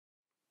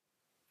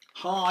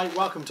Hi,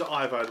 welcome to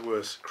I've Had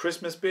Worse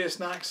Christmas beer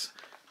snacks.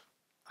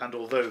 And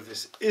although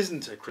this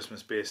isn't a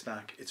Christmas beer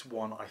snack, it's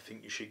one I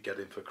think you should get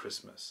in for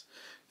Christmas.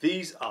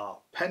 These are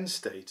Penn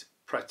State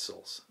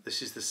Pretzels.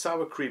 This is the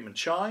sour cream and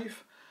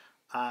chive,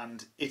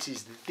 and it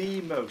is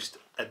the most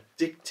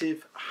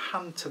addictive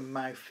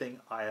hand-to-mouth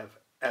thing I have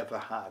ever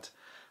had.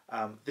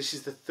 This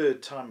is the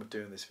third time of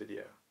doing this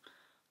video.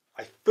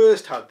 I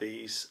first had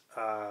these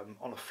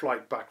on a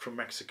flight back from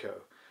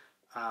Mexico,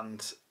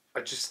 and I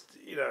just,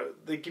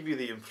 they give you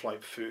the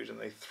in-flight food and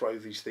they throw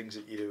these things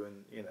at you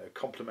and,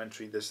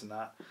 complimentary this and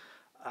that.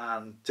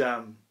 And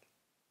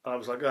I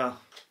was like, oh.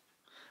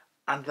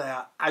 And they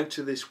are out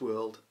of this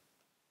world,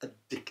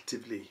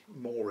 addictively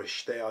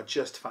Moorish. They are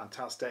just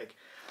fantastic.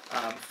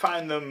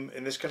 Found them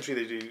in this country.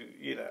 They do,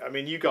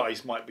 you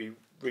guys might be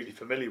really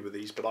familiar with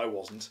these, but I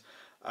wasn't.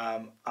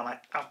 And I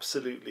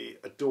absolutely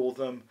adore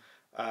them.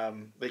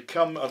 They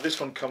come, this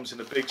one comes in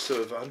a big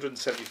sort of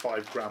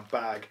 175 gram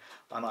bag,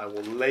 and I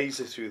will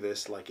laser through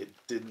this like it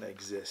didn't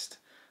exist.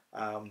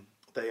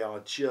 They are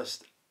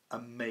just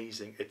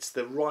amazing. It's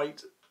the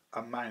right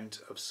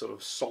amount of sort of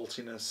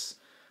saltiness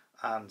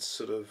and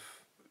sort of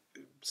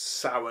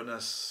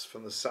sourness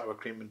from the sour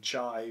cream and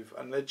chive,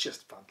 and they're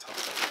just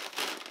fantastic.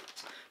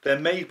 They're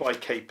made by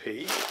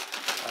KP,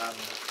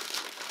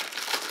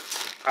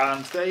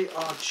 and they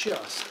are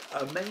just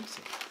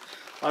amazing.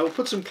 I will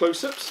put some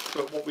close-ups,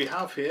 but what we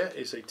have here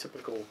is a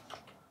typical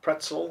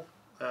pretzel,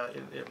 a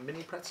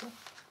mini pretzel.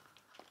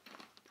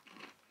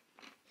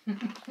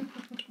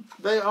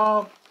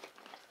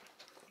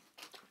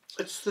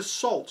 It's the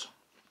salt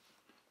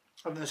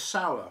and the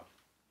sour.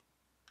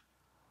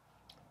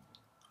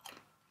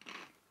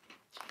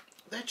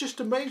 They're just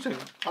amazing.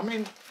 I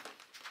mean,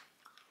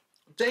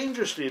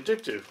 dangerously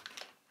addictive.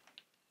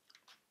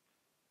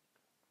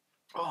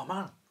 Oh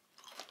man,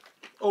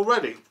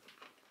 already.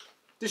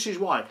 This is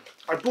why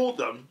I bought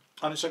them,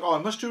 and it's like, oh, I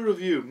must do a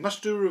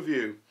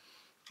review,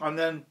 and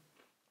then,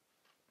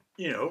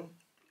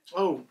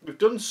 oh, we've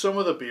done some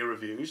of the beer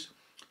reviews.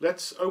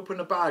 Let's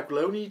open a bag.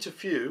 We'll only eat a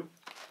few.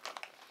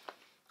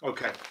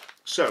 Okay,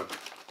 so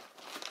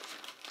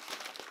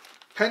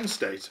Penn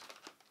State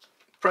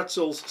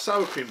Pretzels,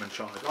 sour cream and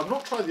chive. I've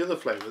not tried the other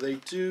flavour. They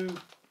do.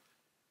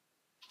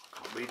 I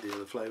can't read the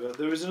other flavour.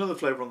 There is another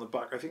flavour on the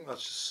back. I think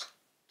that's just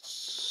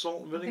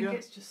salt and vinegar. I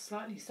think it's just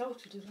slightly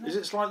salted, isn't it? Is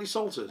it slightly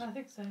salted? I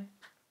think so.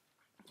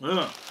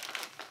 Yeah.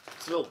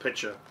 It's a little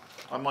picture.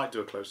 I might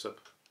do a close-up.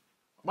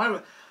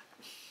 I've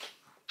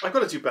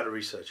got to do better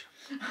research.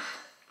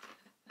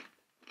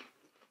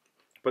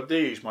 But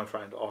these, my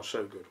friend, are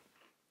so good.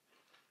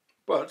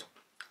 But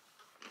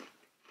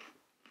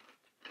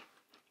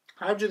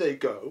how do they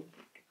go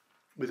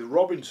with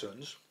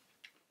Robinson's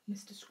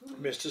Mr. Scrooge?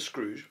 Mr.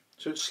 Scrooge?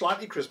 So it's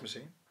slightly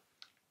Christmassy.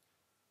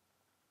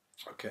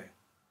 Okay.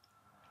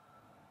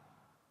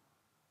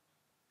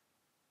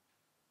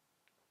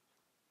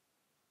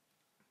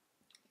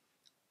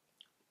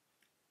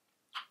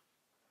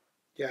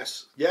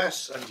 Yes,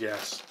 yes, and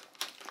yes.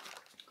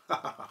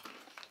 Oh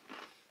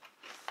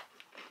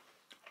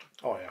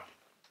yeah.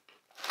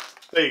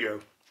 There you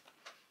go.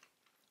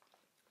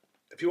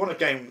 If you want to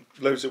gain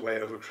loads of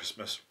weight over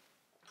Christmas,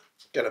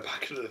 get a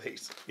packet of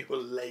these. You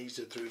will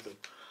laser through them.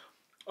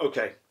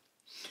 Okay.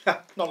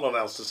 Not a lot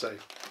else to say.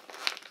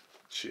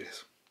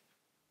 Cheers.